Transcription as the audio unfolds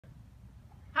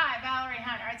Valerie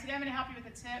Hunt. All right, today I'm going to help you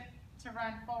with a tip to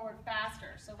run forward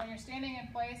faster. So when you're standing in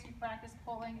place, you practice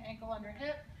pulling ankle under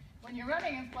hip. When you're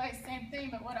running in place, same thing,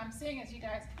 but what I'm seeing is you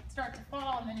guys start to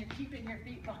fall and then you're keeping your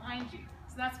feet behind you.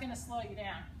 So that's going to slow you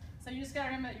down. So you just got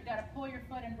to remember that you've got to pull your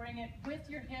foot and bring it with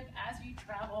your hip as you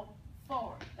travel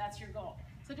forward. That's your goal.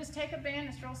 So just take a band,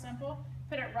 it's real simple,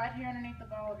 put it right here underneath the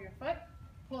ball of your foot,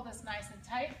 pull this nice and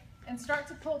tight, and start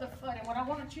to pull the foot. And what I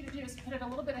want you to do is put it a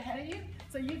little bit ahead of you,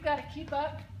 so you've got to keep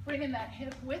up, bringing that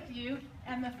hip with you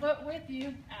and the foot with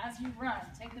you as you run.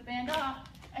 Take the band off,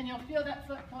 and you'll feel that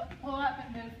foot pull up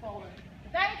and move forward.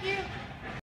 Thank you.